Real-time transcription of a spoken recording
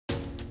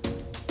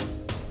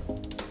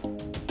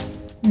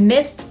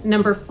Myth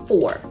number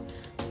 4,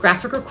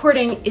 graphic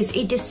recording is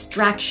a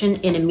distraction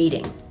in a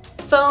meeting.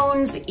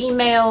 Phones,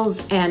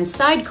 emails, and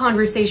side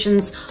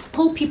conversations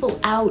pull people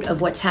out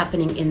of what's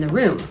happening in the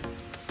room.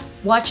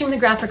 Watching the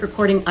graphic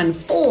recording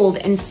unfold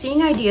and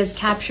seeing ideas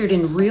captured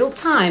in real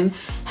time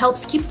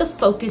helps keep the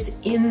focus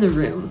in the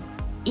room.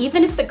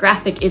 Even if the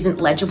graphic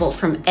isn't legible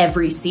from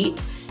every seat,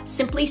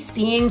 simply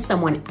seeing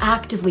someone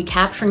actively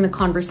capturing the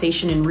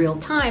conversation in real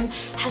time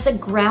has a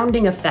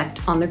grounding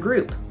effect on the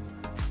group.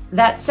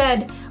 That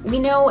said, we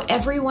know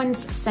everyone's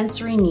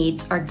sensory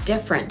needs are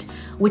different,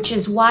 which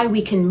is why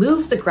we can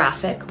move the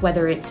graphic,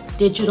 whether it's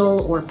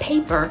digital or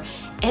paper,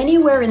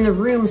 anywhere in the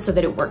room so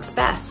that it works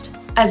best.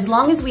 As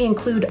long as we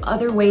include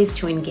other ways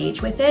to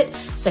engage with it,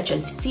 such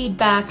as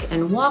feedback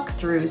and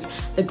walkthroughs,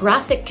 the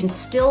graphic can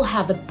still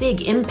have a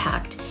big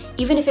impact,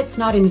 even if it's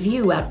not in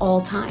view at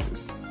all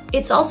times.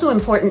 It's also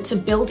important to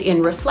build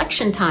in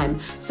reflection time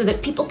so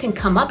that people can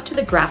come up to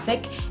the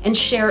graphic and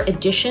share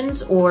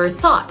additions or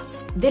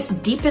thoughts. This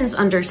deepens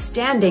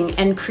understanding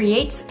and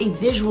creates a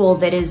visual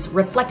that is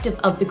reflective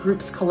of the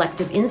group's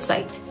collective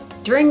insight.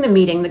 During the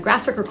meeting, the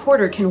graphic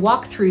recorder can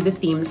walk through the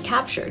themes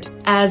captured.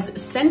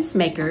 As sense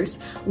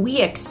makers,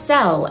 we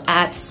excel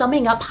at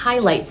summing up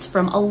highlights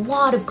from a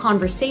lot of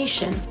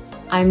conversation.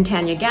 I'm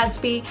Tanya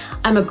Gadsby.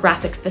 I'm a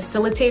graphic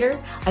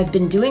facilitator. I've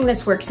been doing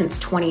this work since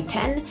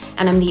 2010,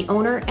 and I'm the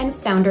owner and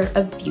founder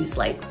of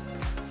Fuselight.